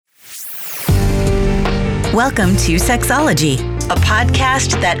Welcome to Sexology, a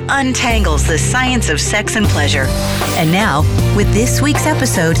podcast that untangles the science of sex and pleasure. And now, with this week's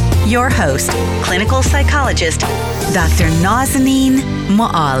episode, your host, clinical psychologist, Dr. Nazanin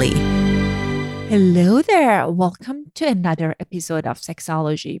Moali. Hello there. Welcome to another episode of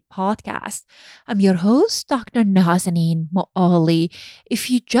Sexology Podcast. I'm your host, Dr. Nazanin Moali. If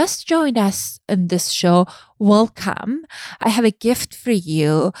you just joined us in this show, welcome. I have a gift for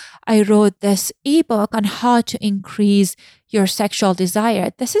you. I wrote this ebook on how to increase your sexual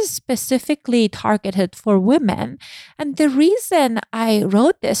desire. This is specifically targeted for women. And the reason I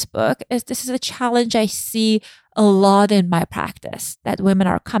wrote this book is this is a challenge I see a lot in my practice, that women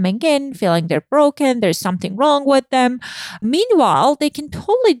are coming in feeling they're broken, there's something wrong with them. Meanwhile, they can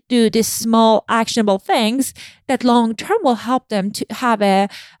totally do these small actionable things that long term will help them to have a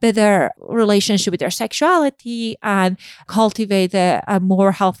better relationship with their sexuality and cultivate a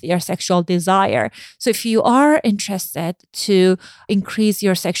more healthier sexual desire. So if you are interested to increase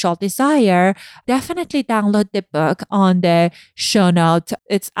your sexual desire, definitely download the book on the show notes.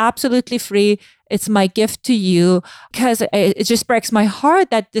 It's absolutely free. It's my gift to you because it just breaks my heart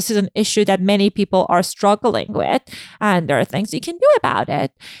that this is an issue that many people are struggling with, and there are things you can do about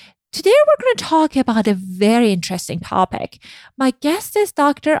it. Today, we're going to talk about a very interesting topic. My guest is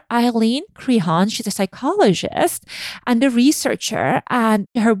Dr. Eileen Crehan. She's a psychologist and a researcher, and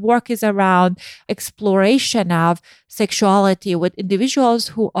her work is around exploration of sexuality with individuals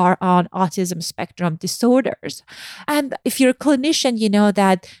who are on autism spectrum disorders. And if you're a clinician, you know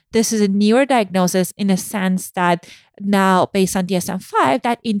that this is a newer diagnosis in a sense that now, based on DSM-5,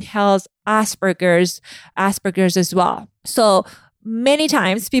 that entails Asperger's as well. So many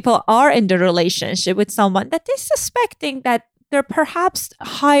times people are in the relationship with someone that they're suspecting that they're perhaps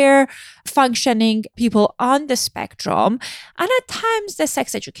higher functioning people on the spectrum. And at times, the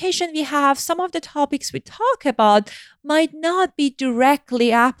sex education we have, some of the topics we talk about might not be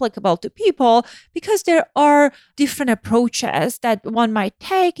directly applicable to people because there are different approaches that one might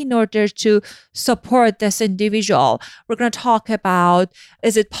take in order to support this individual. We're going to talk about,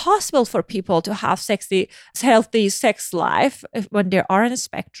 is it possible for people to have healthy sex life when they are on a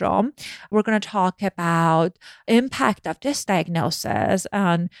spectrum? We're going to talk about impact of this diagnosis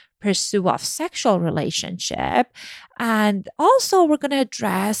on pursuit of sexual relationship. And also we're going to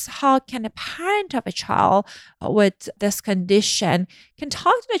address how can a parent of a child with this condition can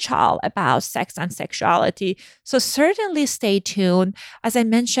talk to the child about sex and sexuality. So certainly stay tuned. As I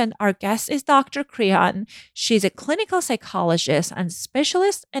mentioned, our guest is Dr. Crehan. She's a clinical psychologist and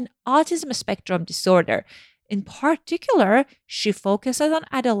specialist in autism spectrum disorder. In particular, she focuses on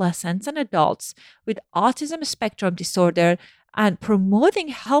adolescents and adults with autism spectrum disorder and promoting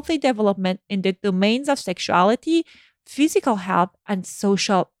healthy development in the domains of sexuality, physical health, and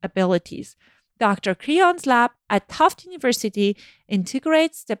social abilities. Dr. Crehan's lab at Tufts University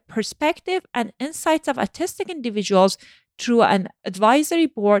integrates the perspective and insights of autistic individuals through an advisory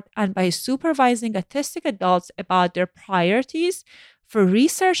board and by supervising autistic adults about their priorities for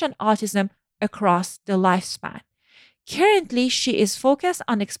research on autism across the lifespan. Currently, she is focused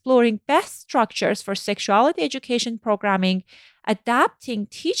on exploring best structures for sexuality education programming, adapting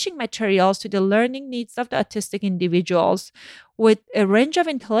teaching materials to the learning needs of the autistic individuals with a range of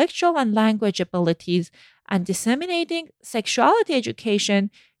intellectual and language abilities, and disseminating sexuality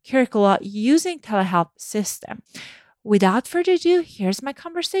education curricula using telehealth system. Without further ado, here's my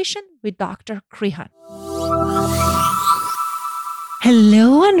conversation with Dr. Crehan.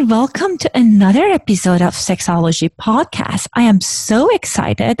 Hello and welcome to another episode of Sexology Podcast. I am so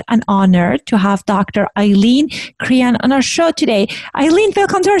excited and honored to have Dr. Eileen Crehan on our show today. Eileen,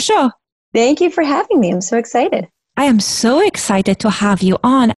 welcome to our show. Thank you for having me. I'm so excited. I am so excited to have you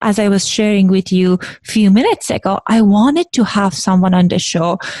on. As I was sharing with you a few minutes ago, I wanted to have someone on the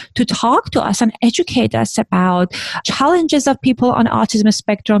show to talk to us and educate us about challenges of people on autism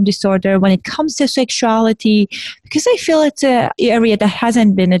spectrum disorder when it comes to sexuality, because I feel it's an area that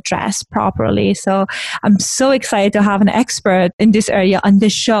hasn't been addressed properly. So I'm so excited to have an expert in this area on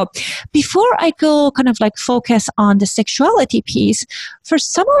this show. Before I go focus on the sexuality piece, for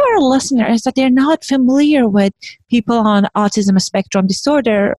some of our listeners that they're not familiar with people on autism spectrum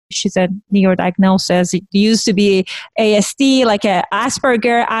disorder, she's a neurodiagnosis. It used to be ASD, like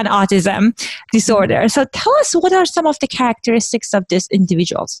Asperger and autism disorder. So tell us, what are some of the characteristics of these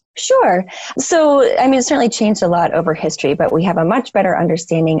individuals? Sure. So, it's certainly changed a lot over history, but we have a much better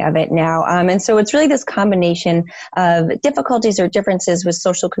understanding of it now. And so it's really this combination of difficulties or differences with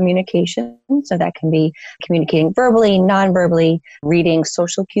social communication. So that can be communicating verbally, non-verbally, reading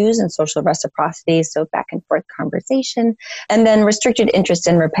social cues and social reciprocity. So back and forth conversation conversation. And then restricted interest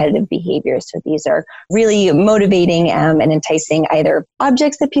in repetitive behaviors. So these are really motivating and enticing either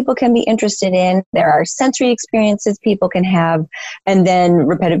objects that people can be interested in. There are sensory experiences people can have. And then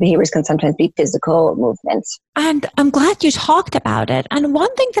repetitive behaviors can sometimes be physical movements. And I'm glad you talked about it. And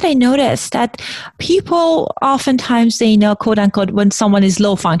one thing that I noticed that people oftentimes they know, quote unquote, when someone is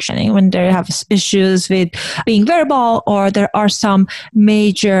low functioning, when they have issues with being verbal, or there are some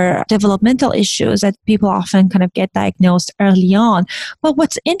major developmental issues that people often kind of get diagnosed early on. But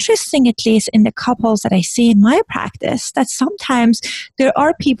what's interesting, at least in the couples that I see in my practice, that sometimes there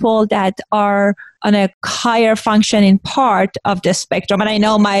are people that are on a higher functioning part of the spectrum. And I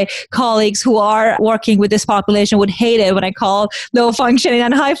know my colleagues who are working with this population would hate it when I call low functioning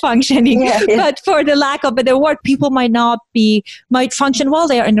and high functioning. Yeah. But for the lack of a better word, people might function well.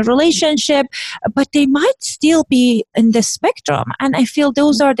 They are in a relationship, but they might still be in the spectrum. And I feel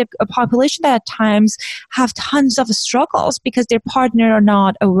those are the population that at times have tons of struggles because their partner are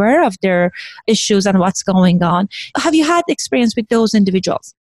not aware of their issues and what's going on. Have you had experience with those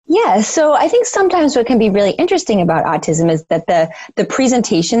individuals? Yeah, so I think sometimes what can be really interesting about autism is that the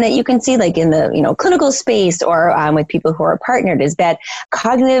presentation that you can see, like in the clinical space or with people who are partnered, is that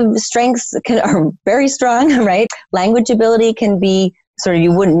cognitive strengths are very strong, right? Language ability can be sort of,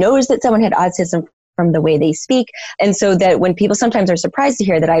 you wouldn't notice that someone had autism from the way they speak. And so that when people sometimes are surprised to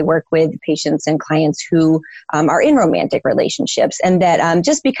hear that I work with patients and clients who are in romantic relationships, and that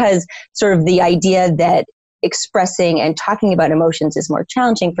just because sort of the idea that expressing and talking about emotions is more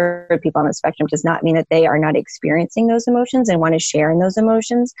challenging for people on the spectrum does not mean that they are not experiencing those emotions and want to share in those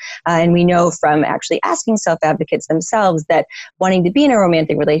emotions. And we know from actually asking self-advocates themselves that wanting to be in a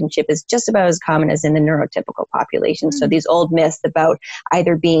romantic relationship is just about as common as in the neurotypical population. Mm-hmm. So these old myths about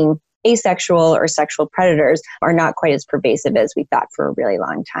either being asexual or sexual predators are not quite as pervasive as we thought for a really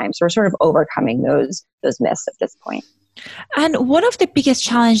long time. So we're sort of overcoming those myths at this point. And one of the biggest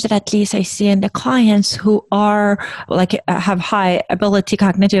challenges that at least I see in the clients who are have high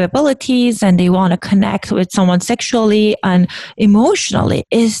cognitive abilities and they want to connect with someone sexually and emotionally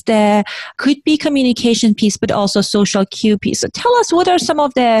is could be communication piece, but also social cue piece. So tell us, what are some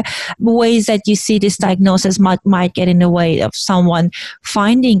of the ways that you see this diagnosis might get in the way of someone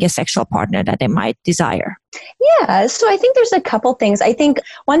finding a sexual partner that they might desire? Yeah, so I think there's a couple things. I think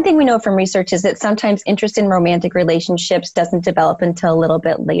one thing we know from research is that sometimes interest in romantic relationships doesn't develop until a little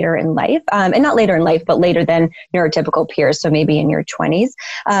bit later in life. And not later in life, but later than neurotypical peers, so maybe in your 20s.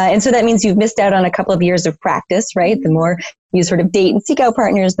 And so that means you've missed out on a couple of years of practice, right? The more you sort of date and seek out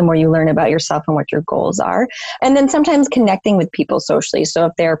partners, the more you learn about yourself and what your goals are. And then sometimes connecting with people socially. So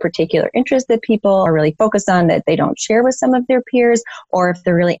if there are particular interests that people are really focused on that they don't share with some of their peers, or if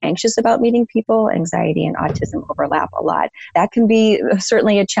they're really anxious about meeting people, anxiety and autism overlap a lot. That can be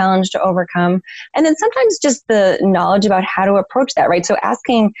certainly a challenge to overcome. And then sometimes just the knowledge about how to approach that, right? So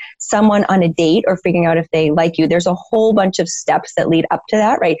asking someone on a date or figuring out if they like you, there's a whole bunch of steps that lead up to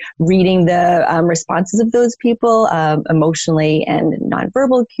that, right? Reading the responses of those people, emotionally and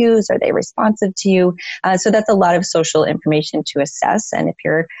nonverbal cues. Are they responsive to you? So that's a lot of social information to assess. And if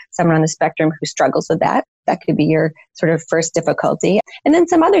you're someone on the spectrum who struggles with that, that could be your sort of first difficulty. And then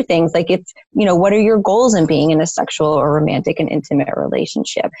some other things like what are your goals in being in a sexual or romantic and intimate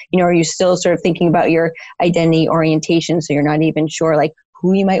relationship? Are you still sort of thinking about your identity orientation? So you're not even sure like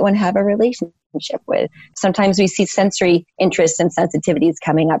who you might want to have a relationship with. Sometimes we see sensory interests and sensitivities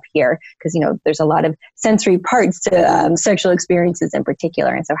coming up here because, there's a lot of sensory parts to sexual experiences in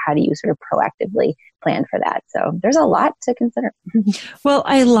particular. And so how do you sort of proactively plan for that? So there's a lot to consider. Well,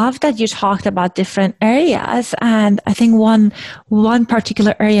 I love that you talked about different areas. And I think one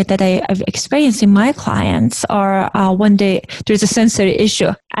particular area that I've experienced in my clients are when there's a sensory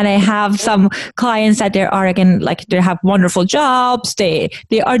issue. And I have some clients that they have wonderful jobs. They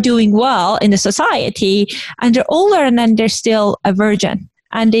are doing well in the society and they're older and then they're still a virgin.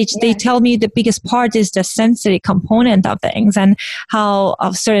 And they tell me the biggest part is the sensory component of things and how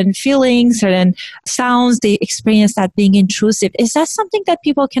of certain feelings, certain sounds, they experience that being intrusive. Is that something that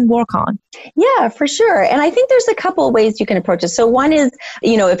people can work on? Yeah, for sure. And I think there's a couple of ways you can approach it. So one is,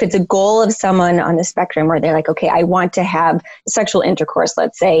 if it's a goal of someone on the spectrum where they're like, okay, I want to have sexual intercourse,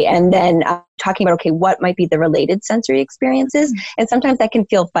 let's say, and then talking about, okay, what might be the related sensory experiences? Mm-hmm. And sometimes that can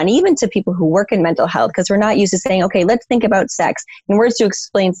feel fun, even to people who work in mental health, because we're not used to saying, okay, let's think about sex. And words to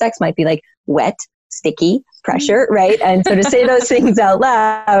explain sex might be like wet, sticky, pressure, right? And so to say those things out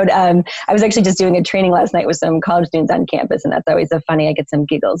loud, I was actually just doing a training last night with some college students on campus, and that's always so funny. I get some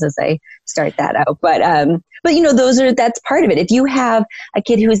giggles as I start that out. But that's part of it. If you have a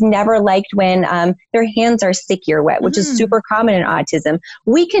kid who's never liked when their hands are sticky or wet, which is super common in autism,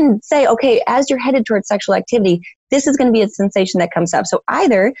 we can say, okay, as you're headed towards sexual activity, this is going to be a sensation that comes up. So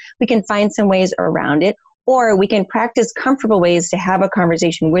either we can find some ways around it, or we can practice comfortable ways to have a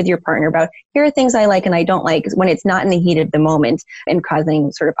conversation with your partner about, here are things I like and I don't like, when it's not in the heat of the moment and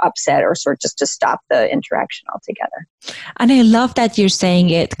causing sort of upset or sort of just to stop the interaction altogether. And I love that you're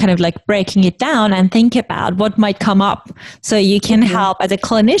saying it, kind of like breaking it down and think about what might come up. So you can help as a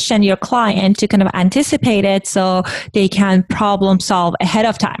clinician, your client, to kind of anticipate it so they can problem solve ahead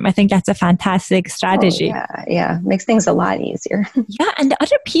of time. I think that's a fantastic strategy. Yeah. Makes things a lot easier. Yeah. And the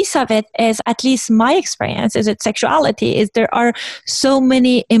other piece of it is, at least my experience, is it sexuality, is there are so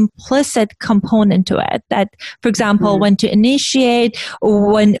many implicit component to it that, for example, when to initiate,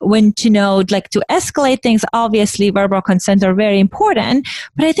 or when to know, like to escalate things. Obviously, verbal consent are very important,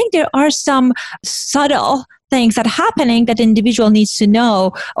 but I think there are some subtle things that are happening that the individual needs to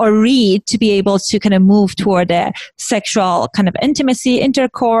know or read to be able to kind of move toward a sexual kind of intimacy,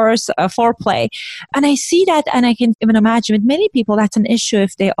 intercourse, foreplay. And I see that, and I can even imagine with many people that's an issue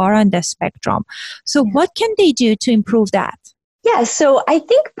if they are on the spectrum. So what can they do to improve that? Yeah, so I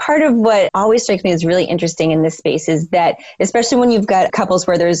think part of what always strikes me as really interesting in this space is that, especially when you've got couples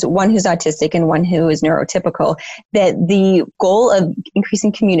where there's one who's autistic and one who is neurotypical, that the goal of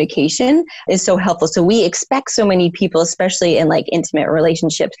increasing communication is so helpful. So we expect so many people, especially in like intimate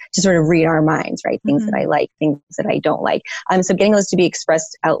relationships, to sort of read our minds, right? Things that I like, things that I don't like. So getting those to be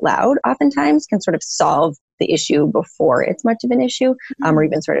expressed out loud oftentimes can sort of solve the issue before it's much of an issue, or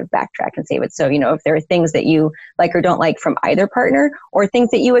even sort of backtrack and save it. So, if there are things that you like or don't like from either partner, or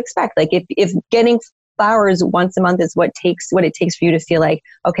things that you expect, like if getting flowers once a month is what it takes for you to feel like,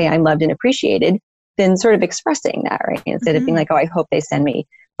 okay, I'm loved and appreciated, then sort of expressing that, right? Instead of being like, oh, I hope they send me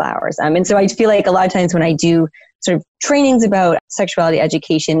flowers. And so I feel like a lot of times when I do sort of trainings about sexuality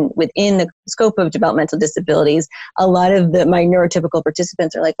education within the scope of developmental disabilities, a lot of my neurotypical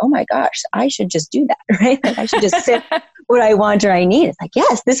participants are like, oh my gosh, I should just do that, right? Like I should just sit what I want or I need. It's like,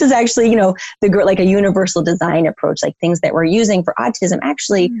 yes, this is actually, like a universal design approach, like things that we're using for autism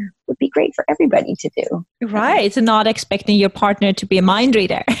actually would be great for everybody to do. Right. It's not expecting your partner to be a mind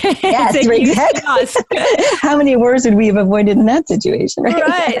reader. Yes, exactly. How many words would we have avoided in that situation, right?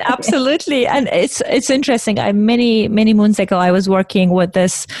 Right. Absolutely. And it's interesting. Many moons ago, I was working with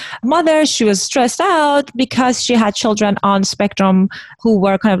this mother. She was stressed out because she had children on spectrum who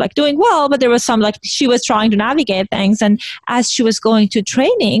were kind of like doing well, but there was some like she was trying to navigate things. And as she was going to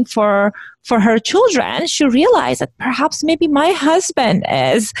training for her children, she realized that perhaps maybe my husband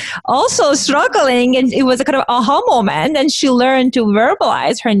is also struggling. And it was a kind of aha moment. And she learned to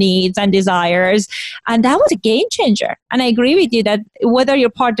verbalize her needs and desires. And that was a game changer. And I agree with you that whether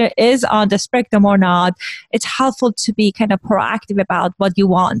your partner is on the spectrum or not, it's helpful to be kind of proactive about what you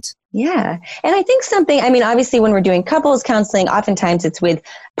want. Yeah. And I think obviously when we're doing couples counseling, oftentimes it's with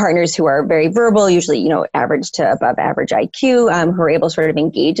partners who are very verbal, usually, average to above average IQ, who are able to sort of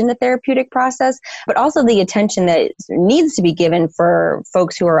engage in the therapeutic process, but also the attention that needs to be given for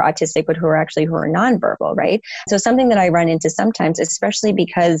folks who are autistic, but who are nonverbal, right? So something that I run into sometimes, especially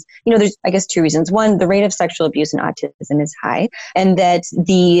because, there's, I guess, two reasons. One, the rate of sexual abuse in autism is high, and that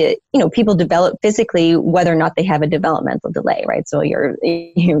people develop physically whether or not they have a developmental delay, right? So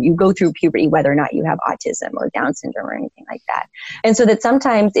you go through puberty whether or not you have autism or Down syndrome or anything like that. And so that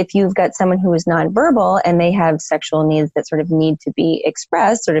sometimes if you've got someone who is nonverbal and they have sexual needs that sort of need to be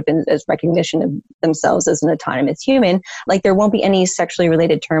expressed, sort of as recognition of themselves as an autonomous human, like there won't be any sexually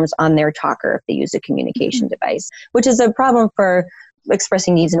related terms on their talker if they use a communication device, which is a problem for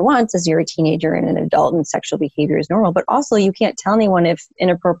expressing needs and wants as you're a teenager and an adult and sexual behavior is normal, but also you can't tell anyone if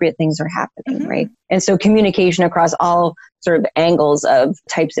inappropriate things are happening, right? And so communication across all sort of angles of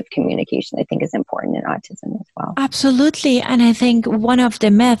types of communication, I think is important in autism as well. Absolutely. And I think one of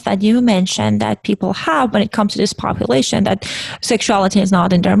the myths that you mentioned that people have when it comes to this population, that sexuality is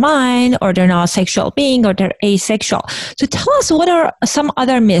not in their mind, or they're not a sexual being, or they're asexual. So tell us, what are some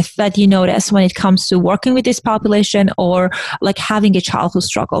other myths that you notice when it comes to working with this population, or like having a child who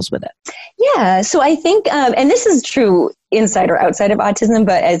struggles with it? Yeah. So I think, and this is true inside or outside of autism,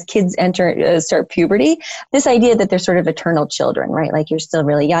 but as kids start puberty, this idea that they're sort of eternal children, right? Like you're still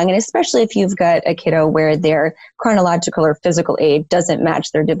really young. And especially if you've got a kiddo where their chronological or physical age doesn't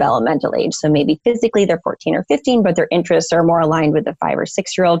match their developmental age. So maybe physically they're 14 or 15, but their interests are more aligned with the 5 or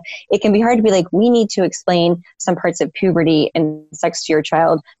 6-year-old. It can be hard to be like, we need to explain some parts of puberty and sex to your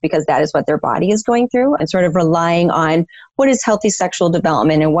child because that is what their body is going through, and sort of relying on what is healthy sexual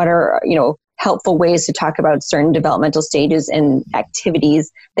development and what are, helpful ways to talk about certain developmental stages and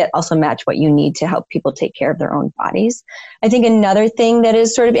activities that also match what you need to help people take care of their own bodies. I think another thing that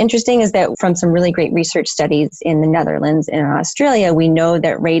is sort of interesting is that from some really great research studies in the Netherlands and Australia, we know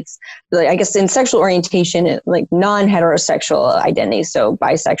that rates, I guess in sexual orientation, like non-heterosexual identities, so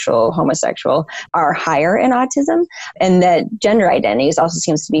bisexual, homosexual, are higher in autism, and that gender identities also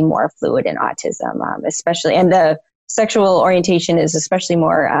seems to be more fluid in autism, especially, and the sexual orientation is especially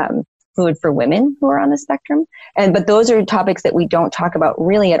more fluid for women who are on the spectrum. But those are topics that we don't talk about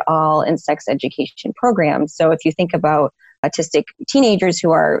really at all in sex education programs. So if you think about autistic teenagers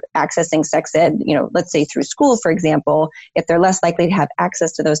who are accessing sex ed, let's say through school, for example, if they're less likely to have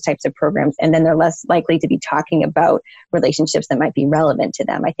access to those types of programs, and then they're less likely to be talking about relationships that might be relevant to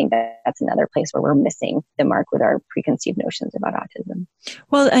them, I think that's another place where we're missing the mark with our preconceived notions about autism.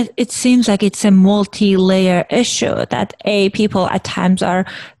 Well, it seems like it's a multi-layer issue that people at times are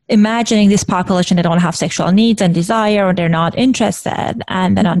imagining this population, they don't have sexual needs and desire, or they're not interested.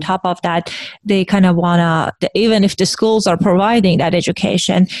 And then on top of that, they kind of want to, even if the schools are providing that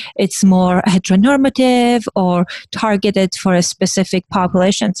education, it's more heteronormative or targeted for a specific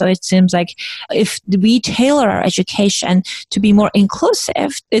population. So it seems like if we tailor our education to be more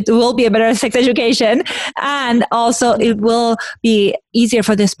inclusive, it will be a better sex education. And also it will be easier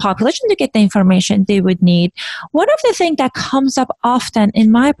for this population to get the information they would need. One of the things that comes up often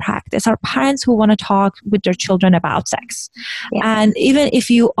in my practice are parents who want to talk with their children about sex. Yeah. And even if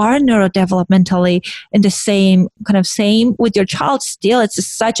you are neurodevelopmentally in the same with your child, still it's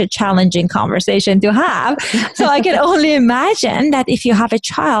such a challenging conversation to have. So I can only imagine that if you have a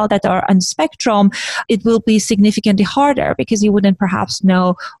child that are on the spectrum, it will be significantly harder because you wouldn't perhaps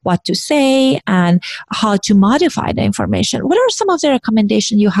know what to say and how to modify the information. What are some of the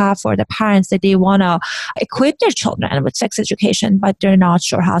recommendations you have for the parents that they want to equip their children with sex education, but they're not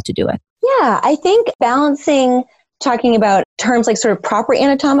sure how to do it? Yeah, I think balancing talking about terms like sort of proper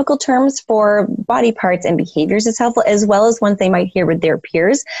anatomical terms for body parts and behaviors is helpful, as well as ones they might hear with their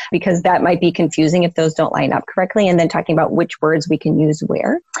peers, because that might be confusing if those don't line up correctly, and then talking about which words we can use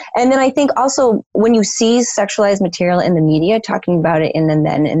where. And then I think also when you see sexualized material in the media, talking about it in the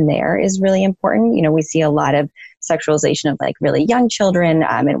then and there is really important. We see a lot of sexualization of like really young children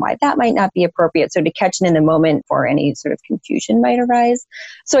and why that might not be appropriate. So to catch it in the moment for any sort of confusion might arise.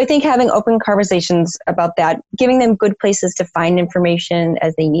 So I think having open conversations about that, giving them good places to find information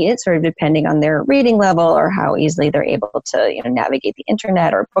as they need it, sort of depending on their reading level or how easily they're able to navigate the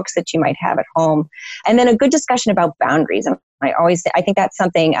internet or books that you might have at home. And then a good discussion about boundaries. I think that's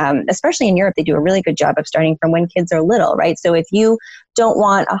something, especially in Europe, they do a really good job of starting from when kids are little, right? So if you don't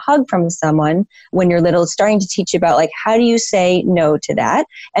want a hug from someone when you're little, starting to teach you about like, how do you say no to that?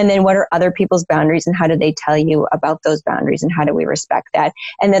 And then what are other people's boundaries and how do they tell you about those boundaries and how do we respect that?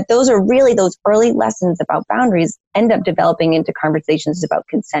 And that those are really those early lessons about boundaries end up developing into conversations about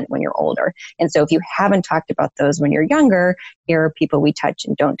consent when you're older. And so if you haven't talked about those when you're younger, here are people we touch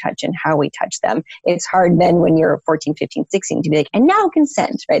and don't touch and how we touch them. It's hard then when you're 14, 15, 16 to be like, and now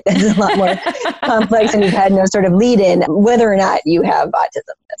consent, right? That's a lot more complex and you've had no sort of lead in whether or not you have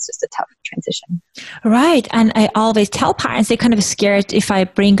autism. That's just a tough transition. Right. And I always tell parents, they're kind of scared if I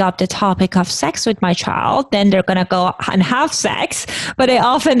bring up the topic of sex with my child, then they're going to go and have sex. But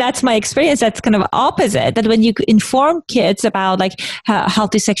that's my experience, that's kind of opposite, that when you inform kids about like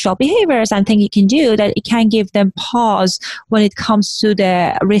healthy sexual behaviors and things you can do, that it can give them pause when it comes to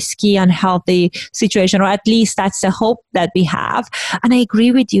the risky, unhealthy situation, or at least that's the hope that we have. And I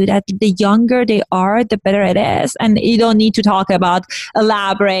agree with you that the younger they are, the better it is. And you don't need to talk about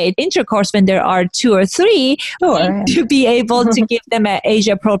elaborate intercourse when there are 2 or 3 to be able to give them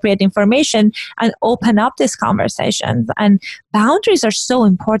age-appropriate information and open up this conversation. And boundaries are so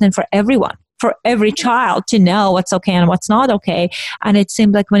important for everyone, for every child to know what's okay and what's not okay. And it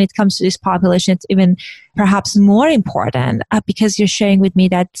seems like when it comes to this population, it's even perhaps more important because you're sharing with me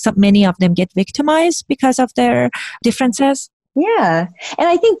that many of them get victimized because of their differences. Yeah. And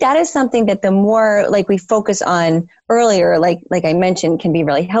I think that is something that the more like we focus on earlier, like I mentioned, can be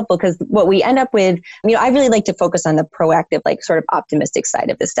really helpful, because what we end up with, I really like to focus on the proactive, like sort of optimistic side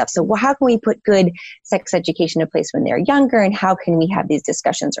of this stuff. So how can we put good sex education in place when they're younger, and how can we have these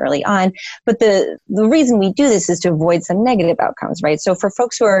discussions early on? But the reason we do this is to avoid some negative outcomes, right? So for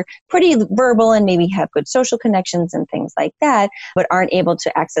folks who are pretty verbal and maybe have good social connections and things like that, but aren't able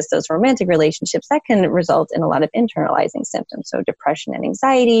to access those romantic relationships, that can result in a lot of internalizing symptoms. So depression and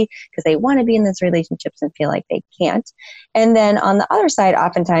anxiety, because they want to be in these relationships and feel like they can't. And then on the other side,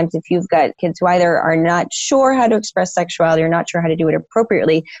 oftentimes, if you've got kids who either are not sure how to express sexuality or not sure how to do it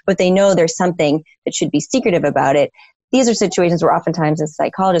appropriately, but they know there's something that should be secretive about it, these are situations where oftentimes as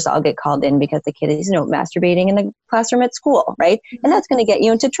psychologists, I'll get called in because the kid is, masturbating in the classroom at school, right? And that's going to get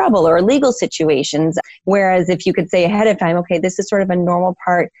you into trouble or legal situations. Whereas if you could say ahead of time, okay, this is sort of a normal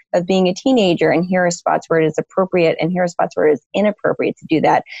part of being a teenager, and here are spots where it is appropriate and here are spots where it is inappropriate to do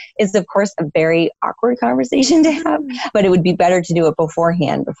that, is of course a very awkward conversation to have, but it would be better to do it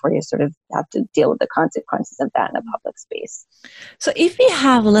beforehand before you sort of have to deal with the consequences of that in a public space. So if we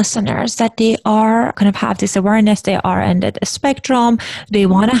have listeners that they are kind of have this awareness, they are in the spectrum, they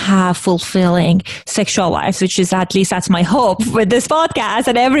want to have fulfilling sexual lives, which is, at least that's my hope with this podcast,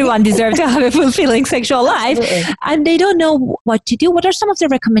 and everyone deserves to have a fulfilling sexual life. Absolutely. And they don't know what to do. What are some of the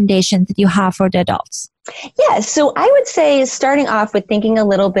recommendations that you have for the adults? Yeah, so I would say starting off with thinking a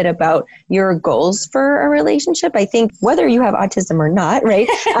little bit about your goals for a relationship. I think whether you have autism or not, right?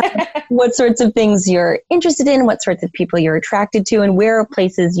 What sorts of things you're interested in, what sorts of people you're attracted to, and where are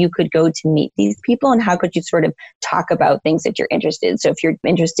places you could go to meet these people, and how could you sort of talk about things that you're interested in. So if you're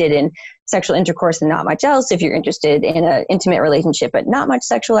interested in sexual intercourse and not much else, if you're interested in an intimate relationship but not much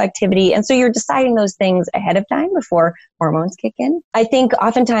sexual activity, and so you're deciding those things ahead of time before hormones kick in. I think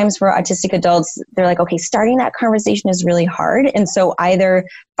oftentimes for autistic adults, they're like, okay, starting that conversation is really hard. And so either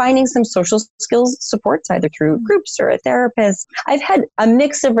finding some social skills supports, either through groups or a therapist. I've had a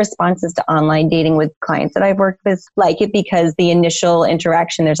mix of responses to online dating with clients that I've worked with like it, because the initial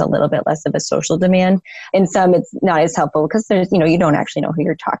interaction, there's a little bit less of a social demand. In some, it's not as helpful because there's, you don't actually know who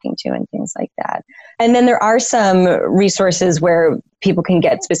you're talking to and things like that. And then there are some resources where people can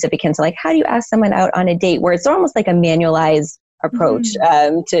get specific hints, like how do you ask someone out on a date, where it's almost like a manualized approach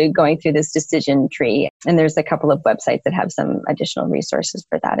to going through this decision tree. And there's a couple of websites that have some additional resources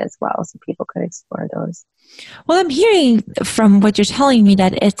for that as well, so people could explore those. Well, I'm hearing from what you're telling me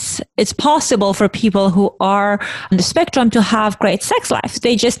that it's possible for people who are on the spectrum to have great sex lives.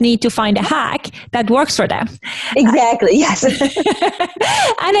 They just need to find a hack that works for them. Exactly, yes. And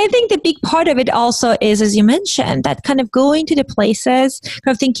I think the big part of it also is, as you mentioned, that kind of going to the places,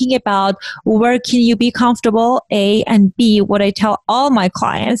 kind of thinking about where can you be comfortable, A, and B, what I tell all my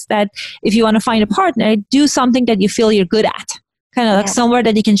clients, that if you want to find a partner, do something that you feel you're good at. Kind of like somewhere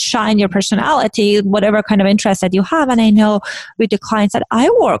that you can shine your personality, whatever kind of interest that you have. And I know with the clients that I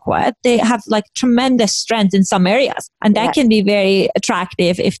work with, they have like tremendous strength in some areas. And that can be very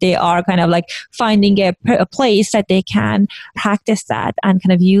attractive if they are kind of like finding a place that they can practice that and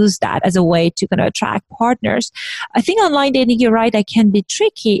kind of use that as a way to kind of attract partners. I think online dating, you're right, that can be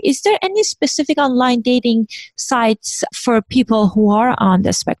tricky. Is there any specific online dating sites for people who are on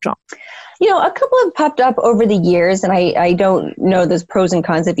the spectrum? A couple have popped up over the years, and I don't know those pros and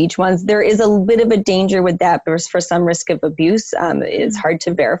cons of each one. There is a bit of a danger with that for some risk of abuse. It's hard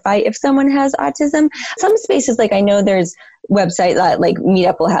to verify if someone has autism. Some spaces, like I know there's website like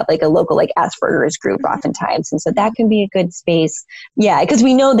Meetup will have like a local like Asperger's group oftentimes. And so that can be a good space. Yeah, because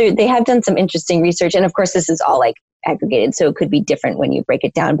we know they have done some interesting research. And of course, this is all like aggregated, so it could be different when you break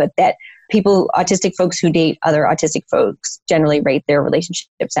it down, but that autistic folks who date other autistic folks generally rate their relationship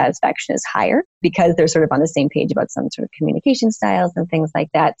satisfaction as higher because they're sort of on the same page about some sort of communication styles and things like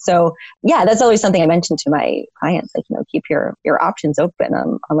that. So yeah, that's always something I mention to my clients, like, keep your options open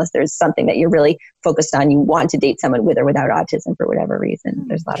unless there's something that you're really focused on. You want to date someone with or without autism for whatever reason.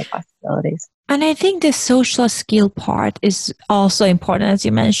 There's a lot of possibilities. And I think the social skill part is also important, as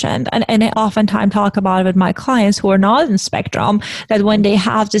you mentioned. And I oftentimes talk about it with my clients who are not in spectrum, that when they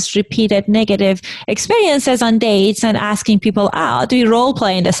have this repeated negative experiences on dates and asking people out, we role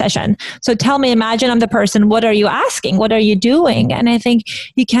play in the session. So tell me, imagine I'm the person, what are you asking? What are you doing? And I think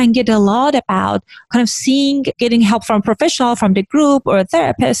you can get a lot about kind of getting help from a professional, from the group or a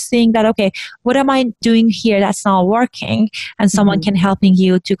therapist, seeing that, okay, what am I doing here that's not working? And someone can helping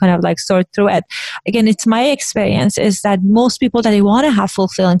you to kind of like sort through it. Again, it's my experience is that most people that they want to have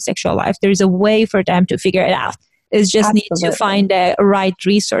fulfilling sexual life, there's a way for them to figure it out. It's just need to find the right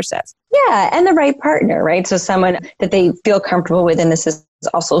resources. Yeah, and the right partner, right? So someone that they feel comfortable with in the is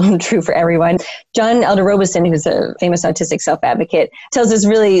also true for everyone. John Elder Robison, who's a famous autistic self-advocate, tells this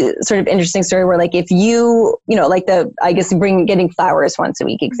really sort of interesting story where like if you like getting flowers once a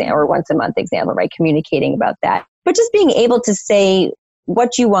week example or once a month example, right? Communicating about that. But just being able to say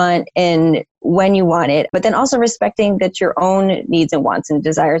what you want and when you want it, but then also respecting that your own needs and wants and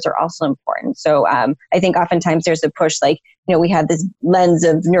desires are also important. So I think oftentimes there's a push like, we have this lens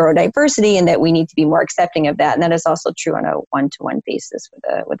of neurodiversity and that we need to be more accepting of that. And that is also true on a one-to-one basis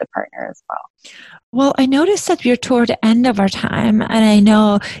with a partner as well. Well, I noticed that we're toward the end of our time, and I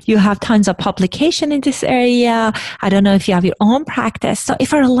know you have tons of publication in this area. I don't know if you have your own practice. So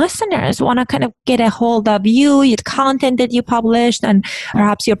if our listeners want to kind of get a hold of you, your content that you published, and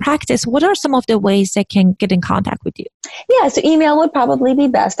perhaps your practice, what are some of the ways they can get in contact with you? Yeah, so email would probably be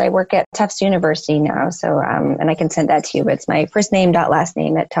best. I work at Tufts University now, so and I can send that to you. It's my first name dot last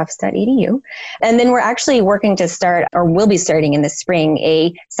name at tufts.edu. And then we're actually working to start, or will be starting in the spring,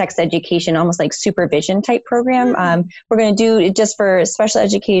 a sex education, almost like supervision type program. We're going to do it just for special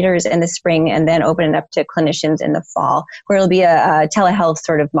educators in the spring and then open it up to clinicians in the fall, where it'll be a telehealth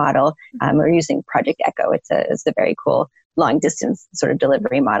sort of model. We're using Project Echo. It's a very cool long distance sort of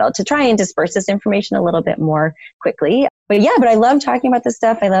delivery model to try and disperse this information a little bit more quickly. But I love talking about this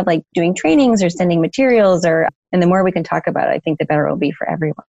stuff. I love like doing trainings or sending materials, and the more we can talk about it, I think the better it will be for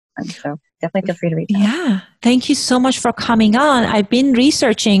everyone. So definitely feel free to reach out. Yeah. Thank you so much for coming on. I've been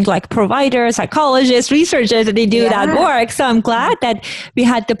researching like providers, psychologists, researchers, and they do that work. So I'm glad that we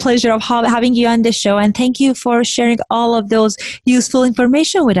had the pleasure of having you on the show. And thank you for sharing all of those useful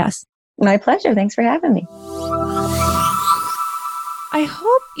information with us. My pleasure. Thanks for having me. I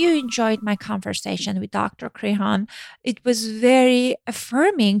hope you enjoyed my conversation with Dr. Crehan. It was very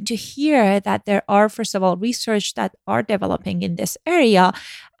affirming to hear that there are, first of all, research that are developing in this area,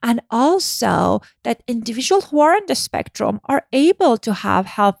 and also that individuals who are on the spectrum are able to have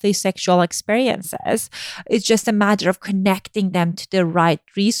healthy sexual experiences. It's just a matter of connecting them to the right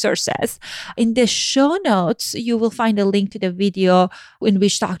resources. In the show notes, you will find a link to the video in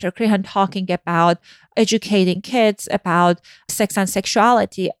which Dr. Crehan talking about educating kids about sex and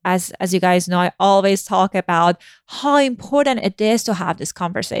sexuality. As you guys know, I always talk about how important it is to have this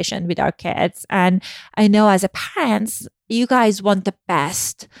conversation with our kids. And I know as a parents, you guys want the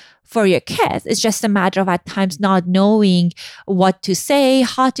best for your kids. It's just a matter of at times not knowing what to say,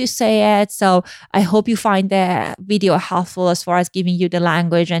 how to say it. So I hope you find the video helpful as far as giving you the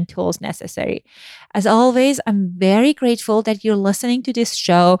language and tools necessary. As always, I'm very grateful that you're listening to this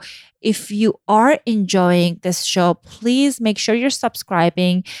show. If you are enjoying this show, please make sure you're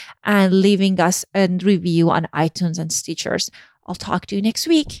subscribing and leaving us a review on iTunes and Stitchers. I'll talk to you next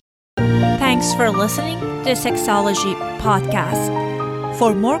week. Thanks for listening to Sexology Podcast.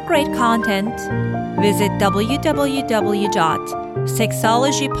 For more great content, visit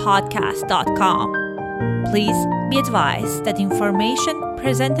www.sexologypodcast.com. Please be advised that information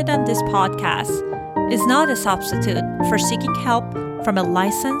presented on this podcast is not a substitute for seeking help from a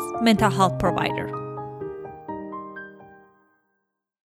licensed mental health provider.